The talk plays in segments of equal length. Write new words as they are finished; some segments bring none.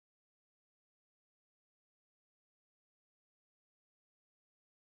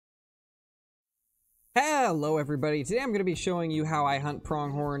Hello everybody, today I'm going to be showing you how I hunt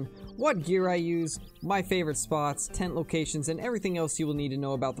pronghorn, what gear I use, my favorite spots, tent locations, and everything else you will need to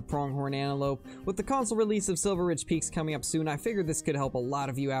know about the pronghorn antelope. With the console release of Silver Ridge Peaks coming up soon, I figured this could help a lot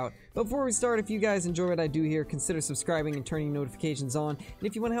of you out. But before we start, if you guys enjoy what I do here, consider subscribing and turning notifications on. And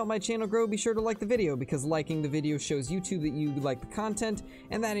if you want to help my channel grow, be sure to like the video, because liking the video shows YouTube that you like the content,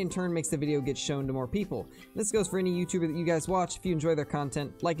 and that in turn makes the video get shown to more people. This goes for any YouTuber that you guys watch. If you enjoy their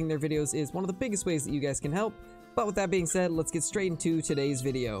content, liking their videos is one of the biggest ways that you guys can help. But with that being said, let's get straight into today's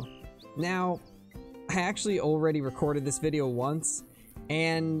video. Now, I actually already recorded this video once,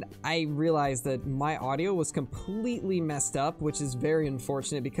 and I realized that my audio was completely messed up, which is very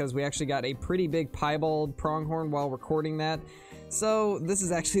unfortunate because we actually got a pretty big piebald pronghorn while recording that. So this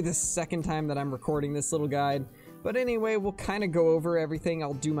is actually the second time that I'm recording this little guide. But anyway, we'll kind of go over everything.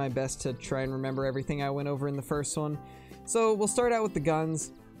 I'll do my best to try and remember everything I went over in the first one. So we'll start out with the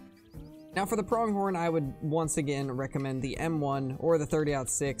guns. Now for the pronghorn, I would once again recommend the M1 or the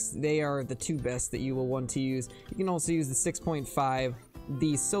 30-06. They are the two best that you will want to use. You can also use the 6.5,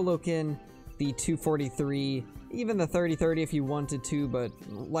 the Solokin, the 243, even the 30-30 if you wanted to, but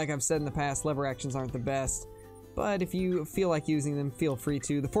like I've said in the past, lever actions aren't the best. But if you feel like using them, feel free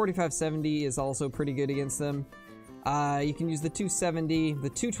to. The 45-70 is also pretty good against them. You can use the 270, the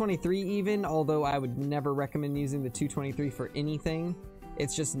 223 even, although I would never recommend using the 223 for anything.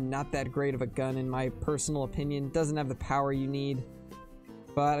 It's just not that great of a gun in my personal opinion. Doesn't have the power you need.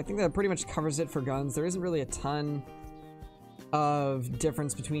 But I think that pretty much covers it for guns. There isn't really a ton of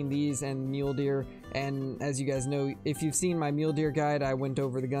difference between these and mule deer. And as you guys know, if you've seen my mule deer guide, I went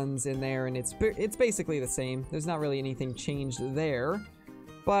over the guns in there, and it's basically the same. There's not really anything changed there.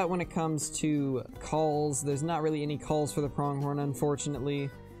 But when it comes to calls, there's not really any calls for the pronghorn,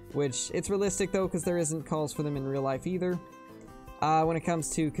 unfortunately. Which, it's realistic though, because there isn't calls for them in real life either. When it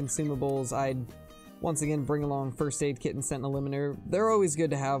comes to consumables, I'd once again bring along first aid kit and sentinel eliminator. They're always good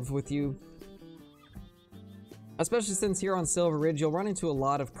to have with you. Especially since here on Silver Ridge, you'll run into a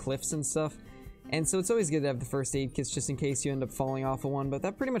lot of cliffs and stuff. And so it's always good to have the first aid kits just in case you end up falling off of one. But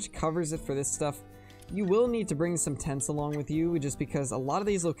that pretty much covers it for this stuff. You will need to bring some tents along with you, just because a lot of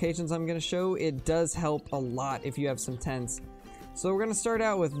these locations I'm going to show, it does help a lot if you have some tents. So we're going to start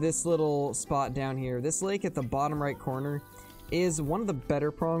out with this little spot down here. This lake at the bottom right corner is one of the better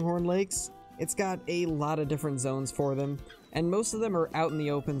pronghorn lakes. It's got a lot of different zones for them, and most of them are out in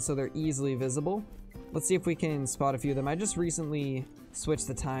the open, so they're easily visible. Let's see if we can spot a few of them. I just recently switched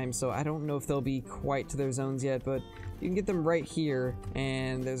the time, so I don't know if they'll be quite to their zones yet, but you can get them right here,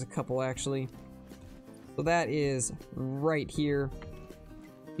 and there's a couple actually. So that is right here.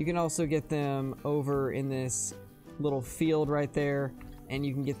 You can also get them over in this little field right there, and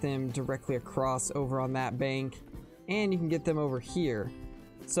you can get them directly across over on that bank. And you can get them over here.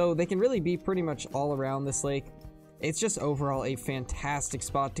 So they can really be pretty much all around this lake. It's just overall a fantastic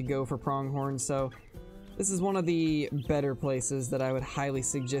spot to go for pronghorn, so this is one of the better places that I would highly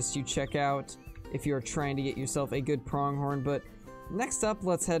suggest you check out if you're trying to get yourself a good pronghorn. But next up,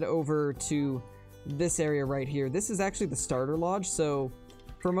 let's head over to this area right here. This is actually the starter lodge, so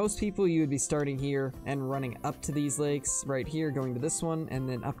for most people you would be starting here and running up to these lakes right here, going to this one and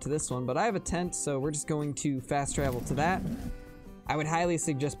then up to this one. But I have a tent, so we're just going to fast travel to that. I would highly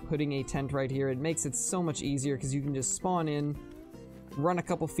suggest putting a tent right here. It makes it so much easier because you can just spawn in, run a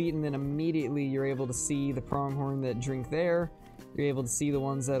couple feet, and then immediately you're able to see the pronghorn that drink there. You're able to see the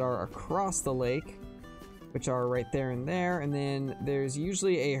ones that are across the lake, which are right there and there. And then there's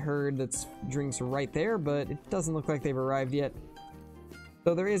usually a herd that drinks right there, but it doesn't look like they've arrived yet.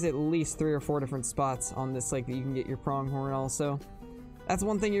 So there is at least 3 or 4 different spots on this lake that you can get your pronghorn also. That's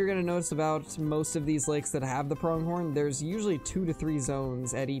one thing you're going to notice about most of these lakes that have the pronghorn. There's usually 2 to 3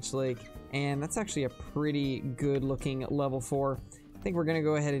 zones at each lake, and that's actually a pretty good looking level 4. I think we're going to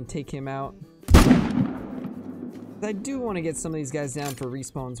go ahead and take him out. I do want to get some of these guys down for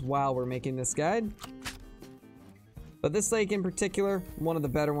respawns while we're making this guide. But this lake in particular, one of the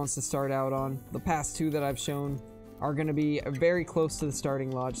better ones to start out on. The past 2 that I've shown are going to be very close to the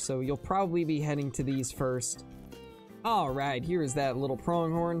starting lodge, so you'll probably be heading to these first. Alright, here is that little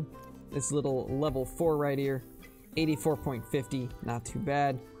pronghorn. This little level 4 right here. 84.50, not too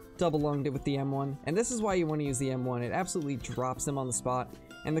bad. Double lunged it with the M1, and this is why you want to use the M1. It absolutely drops them on the spot,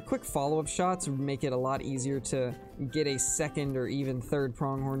 and the quick follow-up shots make it a lot easier to get a second or even third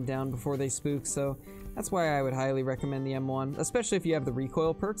pronghorn down before they spook, so that's why I would highly recommend the M1. Especially if you have the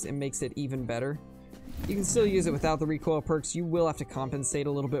recoil perks, it makes it even better. You can still use it without the recoil perks. You will have to compensate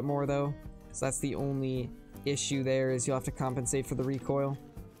a little bit more though. So that's the only issue there, is you'll have to compensate for the recoil.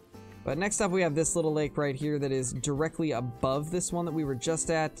 But next up we have this little lake right here that is directly above this one that we were just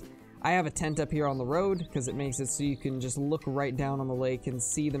at. I have a tent up here on the road because it makes it so you can just look right down on the lake and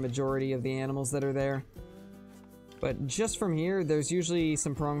see the majority of the animals that are there. But just from here, there's usually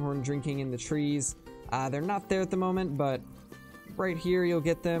some pronghorn drinking in the trees. They're not there at the moment, but right here you'll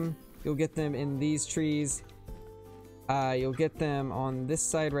get them. You'll get them in these trees. You'll get them on this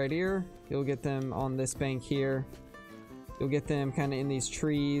side right here. You'll get them on this bank here. You'll get them kind of in these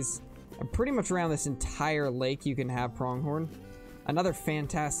trees. Pretty much around this entire lake you can have pronghorn. Another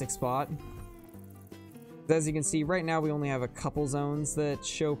fantastic spot. As you can see, right now we only have a couple zones that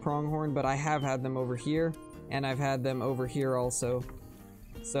show pronghorn, but I have had them over here, and I've had them over here also.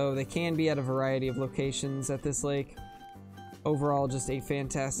 So they can be at a variety of locations at this lake. Overall, just a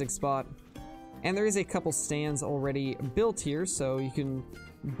fantastic spot. And there is a couple stands already built here, so you can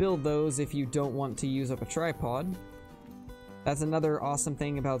build those if you don't want to use up a tripod. That's another awesome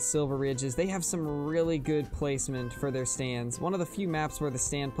thing about Silver Ridge is they have some really good placement for their stands. One of the few maps where the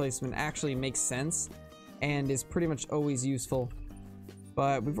stand placement actually makes sense and is pretty much always useful.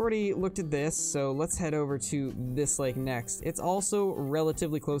 But we've already looked at this, so let's head over to this lake next. It's also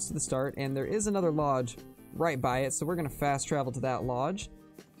relatively close to the start, and there is another lodge right by it, so we're going to fast travel to that lodge.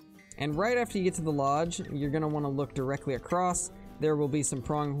 And right after you get to the lodge, you're going to want to look directly across. There will be some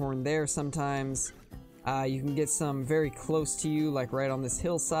pronghorn there sometimes. You can get some very close to you, like right on this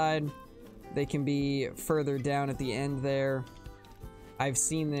hillside. They can be further down at the end there. I've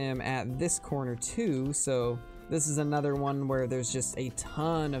seen them at this corner too, so this is another one where there's just a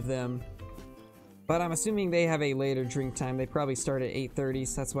ton of them. But I'm assuming they have a later drink time. They probably start at 8:30,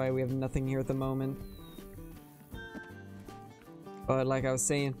 so that's why we have nothing here at the moment. But like I was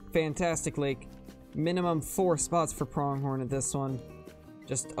saying, fantastic lake. Minimum 4 spots for pronghorn at this one.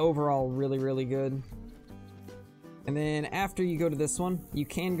 Just overall really, really good. And then after you go to this one, you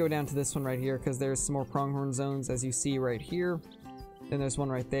can go down to this one right here because there's some more pronghorn zones as you see right here. Then there's one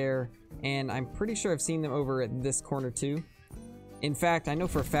right there. And I'm pretty sure I've seen them over at this corner too. In fact, I know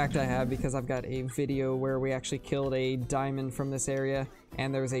for a fact I have because I've got a video where we actually killed a diamond from this area.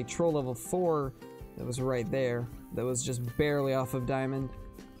 And there was a troll level 4 that was right there. That was just barely off of diamond.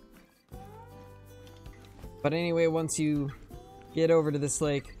 But anyway, once you get over to this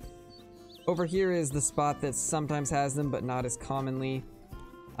lake, over here is the spot that sometimes has them, but not as commonly.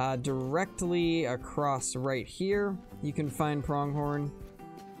 Directly across right here, you can find pronghorn.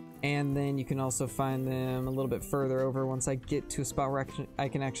 And then you can also find them a little bit further over once I get to a spot where I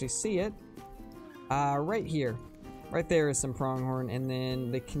can actually see it. Right here. Right there is some pronghorn, and then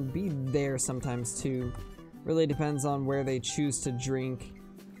they can be there sometimes too. Really depends on where they choose to drink.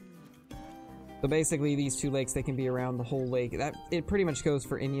 So basically these two lakes, they can be around the whole lake. It pretty much goes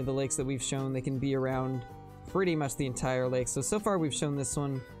for any of the lakes that we've shown. They can be around pretty much the entire lake. So far we've shown this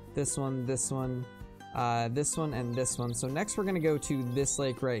one, this one, this one, this one, and this one. So next we're going to go to this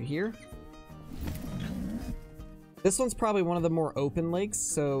lake right here. This one's probably one of the more open lakes,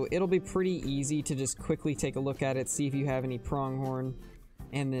 so it'll be pretty easy to just quickly take a look at it, see if you have any pronghorn,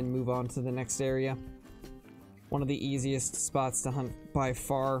 and then move on to the next area. One of the easiest spots to hunt by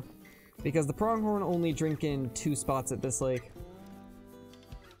far, because the pronghorn only drink in 2 spots at this lake,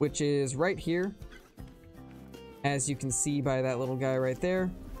 which is right here, as you can see by that little guy right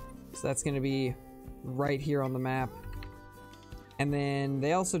there. So that's going to be right here on the map. And then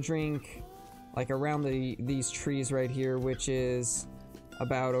they also drink like around these trees right here, which is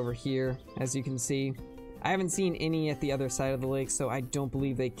about over here, as you can see. I haven't seen any at the other side of the lake, so I don't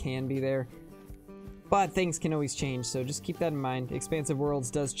believe they can be there. But things can always change, so just keep that in mind. Expansive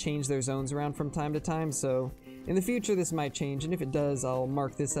Worlds does change their zones around from time to time, so in the future this might change, and if it does, I'll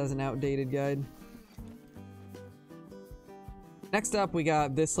mark this as an outdated guide. Next up, we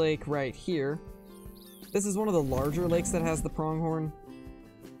got this lake right here. This is one of the larger lakes that has the pronghorn.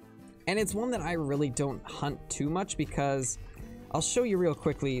 And it's one that I really don't hunt too much because, I'll show you real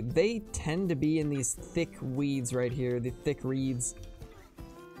quickly, they tend to be in these thick weeds right here, the thick reeds.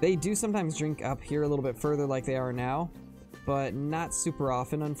 They do sometimes drink up here a little bit further like they are now, but not super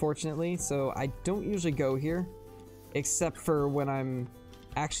often, unfortunately, so I don't usually go here, except for when I'm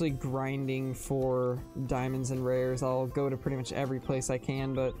actually grinding for diamonds and rares. I'll go to pretty much every place I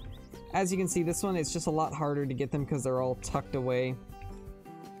can, but as you can see, this one, it's just a lot harder to get them because they're all tucked away.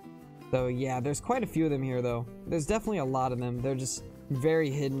 So yeah, there's quite a few of them here though. There's definitely a lot of them. They're just very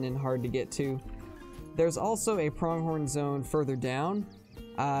hidden and hard to get to. There's also a pronghorn zone further down.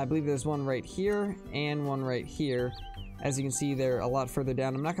 I believe there's one right here and one right here. As you can see, they're a lot further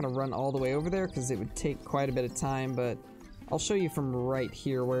down. I'm not going to run all the way over there because it would take quite a bit of time, but I'll show you from right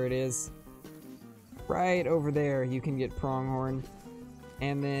here where it is. Right over there you can get pronghorn.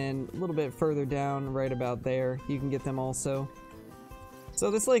 And then a little bit further down, right about there, you can get them also. So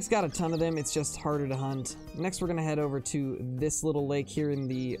this lake's got a ton of them, it's just harder to hunt. Next we're gonna head over to this little lake here in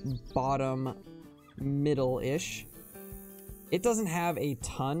the bottom middle-ish. It doesn't have a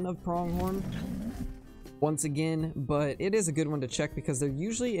ton of pronghorn, once again, but it is a good one to check because they're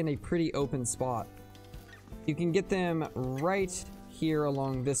usually in a pretty open spot. You can get them right here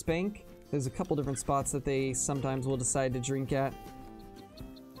along this bank. There's a couple different spots that they sometimes will decide to drink at.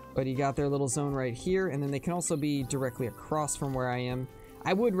 But you got their little zone right here, and then they can also be directly across from where I am.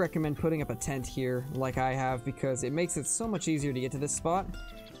 I would recommend putting up a tent here, like I have, because it makes it so much easier to get to this spot.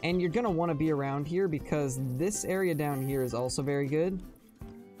 And you're going to want to be around here, because this area down here is also very good.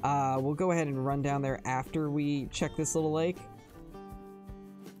 We'll go ahead and run down there after we check this little lake.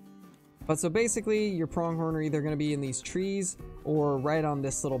 But so basically, your pronghorn are either going to be in these trees, or right on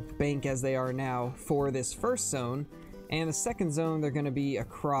this little bank as they are now for this first zone. And the second zone, they're going to be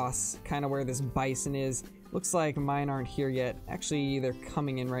across, kind of where this bison is. Looks like mine aren't here yet. Actually, they're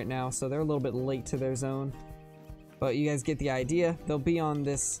coming in right now, so they're a little bit late to their zone. But you guys get the idea. They'll be on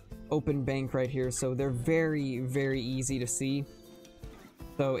this open bank right here, so they're very, very easy to see.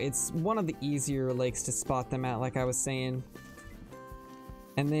 So it's one of the easier lakes to spot them at, like I was saying.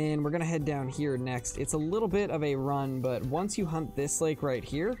 And then we're going to head down here next. It's a little bit of a run, but once you hunt this lake right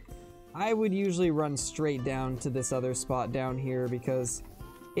here, I would usually run straight down to this other spot down here because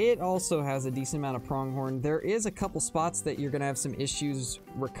it also has a decent amount of pronghorn. There is a couple spots that you're going to have some issues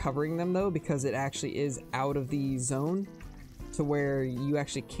recovering them though, because it actually is out of the zone to where you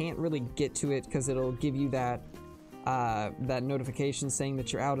actually can't really get to it because it'll give you that that notification saying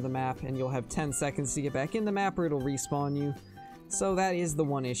that you're out of the map, and you'll have 10 seconds to get back in the map or it'll respawn you. So that is the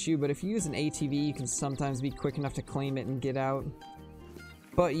one issue, but if you use an ATV, you can sometimes be quick enough to claim it and get out.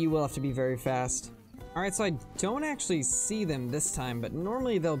 But you will have to be very fast. Alright, so I don't actually see them this time, but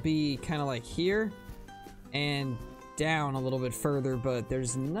normally they'll be kind of like here and down a little bit further, but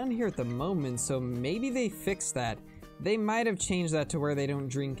there's none here at the moment, so maybe they fixed that. They might have changed that to where they don't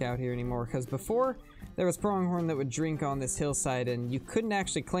drink out here anymore, because before there was pronghorn that would drink on this hillside and you couldn't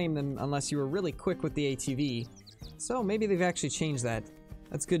actually claim them unless you were really quick with the ATV. So maybe they've actually changed that.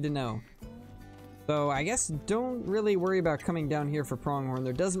 That's good to know. So I guess don't really worry about coming down here for pronghorn.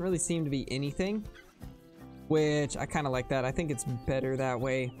 There doesn't really seem to be anything, which I kind of like that. I think it's better that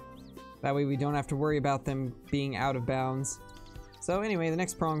way. That way we don't have to worry about them being out of bounds. So anyway, the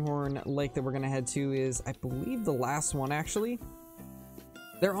next pronghorn lake that we're going to head to is, I believe, the last one actually.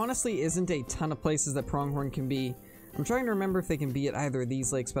 There honestly isn't a ton of places that pronghorn can be. I'm trying to remember if they can be at either of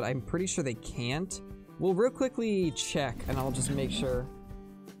these lakes, but I'm pretty sure they can't. We'll real quickly check and I'll just make sure.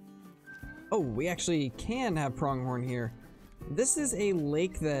 Oh, we actually can have pronghorn here. This is a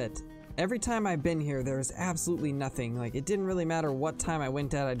lake that every time I've been here, there's absolutely nothing. Like, it didn't really matter what time I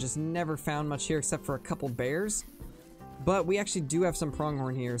went at, I just never found much here except for a couple bears. But we actually do have some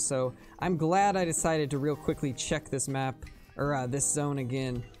pronghorn here, so I'm glad I decided to real quickly check this map, or this zone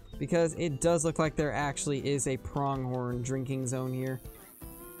again, because it does look like there actually is a pronghorn drinking zone here.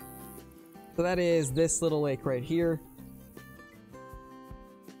 So that is this little lake right here.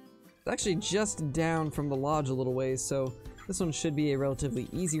 It's actually just down from the lodge a little ways, so this one should be a relatively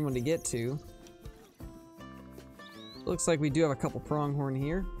easy one to get to. Looks like we do have a couple pronghorn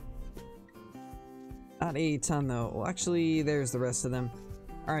here. Not a ton though. Well, actually, there's the rest of them.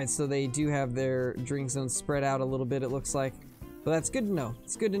 Alright, so they do have their drink zones spread out a little bit, it looks like. But that's good to know.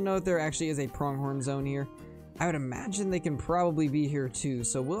 It's good to know that there actually is a pronghorn zone here. I would imagine they can probably be here too,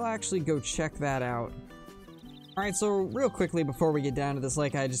 so we'll actually go check that out. Alright, so real quickly before we get down to this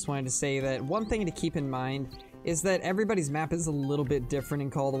lake, I just wanted to say that one thing to keep in mind is that everybody's map is a little bit different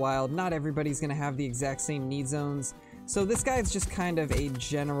in Call of the Wild. Not everybody's going to have the exact same need zones. So this guide's just kind of a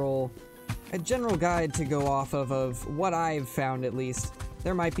general guide to go off of what I've found at least.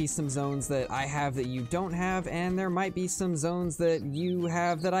 There might be some zones that I have that you don't have, and there might be some zones that you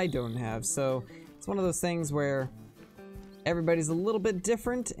have that I don't have. So it's one of those things where everybody's a little bit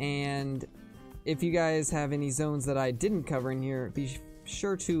different, and if you guys have any zones that I didn't cover in here, be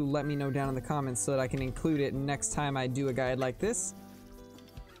sure to let me know down in the comments so that I can include it next time I do a guide like this.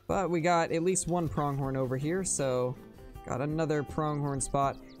 But we got at least one pronghorn over here, so got another pronghorn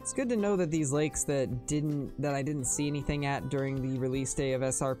spot. It's good to know that these lakes that I didn't see anything at during the release day of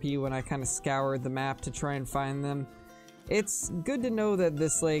SRP when I kind of scoured the map to try and find them. It's good to know that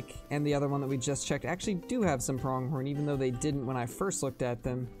this lake and the other one that we just checked actually do have some pronghorn, even though they didn't when I first looked at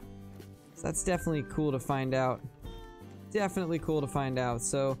them. So that's definitely cool to find out. Definitely cool to find out.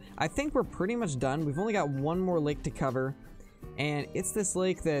 So I think we're pretty much done. We've only got one more lake to cover, and it's this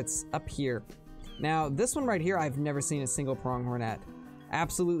lake that's up here. Now, this one right here, I've never seen a single pronghorn at.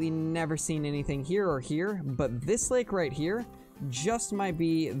 Absolutely never seen anything here or here, but this lake right here, just might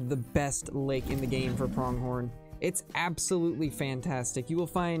be the best lake in the game for pronghorn. It's absolutely fantastic. You will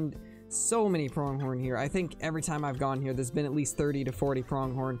find so many pronghorn here. I think every time I've gone here, there's been at least 30 to 40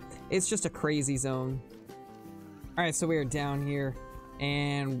 pronghorn. It's just a crazy zone. Alright, so we are down here,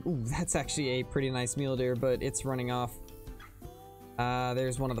 and ooh, that's actually a pretty nice mule deer, but it's running off.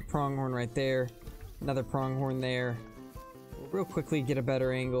 There's one of the pronghorn right there. Another pronghorn there. We'll real quickly get a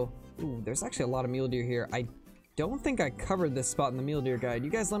better angle. Ooh, there's actually a lot of mule deer here. I don't think I covered this spot in the mule deer guide. You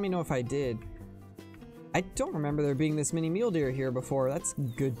guys let me know if I did. I don't remember there being this many mule deer here before. That's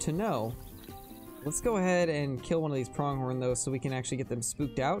good to know. Let's go ahead and kill one of these pronghorn though, so we can actually get them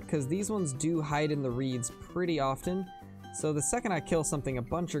spooked out, because these ones do hide in the reeds pretty often. So the second I kill something, a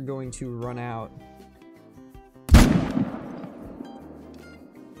bunch are going to run out.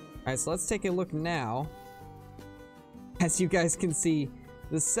 Alright, so let's take a look now. As you guys can see,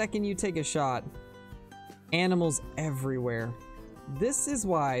 the second you take a shot, animals everywhere. This is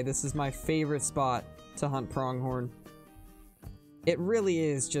why this is my favorite spot to hunt pronghorn. It really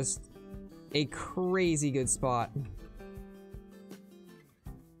is just a crazy good spot.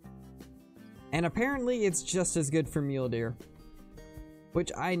 And apparently it's just as good for mule deer,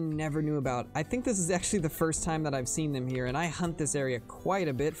 which I never knew about. I think this is actually the first time that I've seen them here, and I hunt this area quite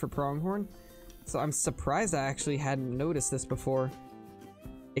a bit for pronghorn, so I'm surprised I actually hadn't noticed this before.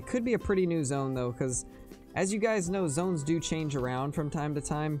 It could be a pretty new zone though, because as you guys know, zones do change around from time to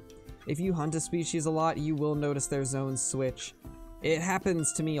time. If you hunt a species a lot, you will notice their zones switch. It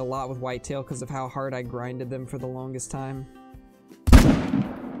happens to me a lot with whitetail because of how hard I grinded them for the longest time.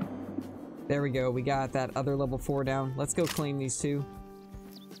 There we go, we got that other level 4 down. Let's go claim these two.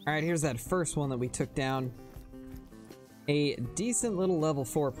 Alright, here's that first one that we took down. A decent little level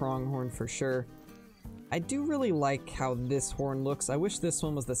 4 pronghorn for sure. I do really like how this horn looks. I wish this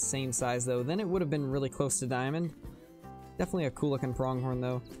one was the same size though, then it would have been really close to diamond. Definitely a cool looking pronghorn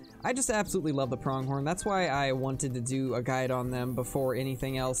though. I just absolutely love the pronghorn. That's why I wanted to do a guide on them before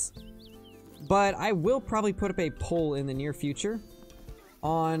anything else. But I will probably put up a poll in the near future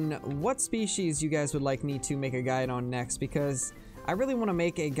on what species you guys would like me to make a guide on next, because I really want to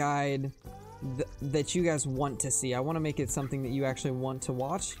make a guide that you guys want to see. I want to make it something that you actually want to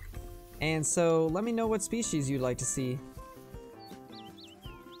watch. And so let me know what species you'd like to see.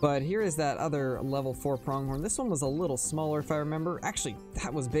 But here is that other level 4 pronghorn. This one was a little smaller if I remember. Actually,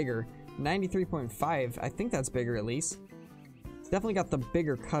 that was bigger. 93.5. I think that's bigger at least. It's definitely got the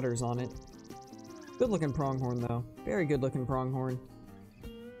bigger cutters on it. Good looking pronghorn though. Very good looking pronghorn.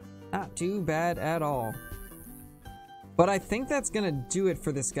 Not too bad at all. But I think that's gonna do it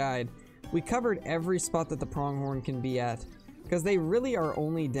for this guide. We covered every spot that the pronghorn can be at, because they really are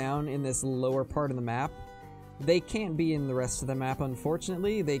only down in this lower part of the map. They can't be in the rest of the map,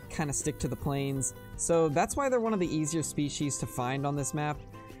 unfortunately. They kind of stick to the plains, so that's why they're one of the easier species to find on this map.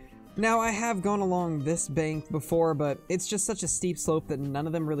 Now, I have gone along this bank before, but it's just such a steep slope that none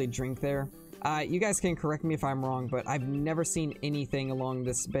of them really drink there. You guys can correct me if I'm wrong, but I've never seen anything along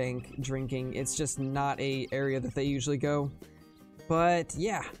this bank drinking. It's just not an area that they usually go. But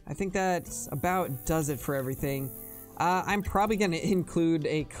yeah, I think that about does it for everything. I'm probably going to include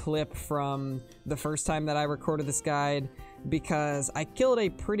a clip from the first time that I recorded this guide, because I killed a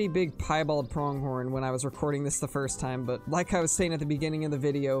pretty big piebald pronghorn when I was recording this the first time, but like I was saying at the beginning of the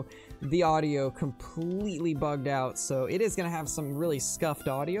video, the audio completely bugged out, so it is going to have some really scuffed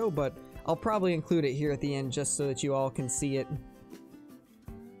audio, but I'll probably include it here at the end just so that you all can see it.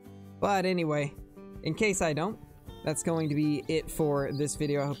 But anyway, in case I don't, that's going to be it for this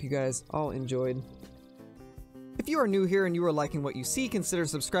video. I hope you guys all enjoyed. If you are new here and you are liking what you see, consider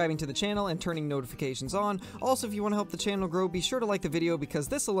subscribing to the channel and turning notifications on. Also, if you want to help the channel grow, be sure to like the video, because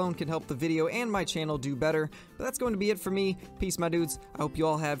this alone can help the video and my channel do better. But that's going to be it for me. Peace, my dudes. I hope you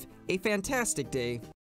all have a fantastic day.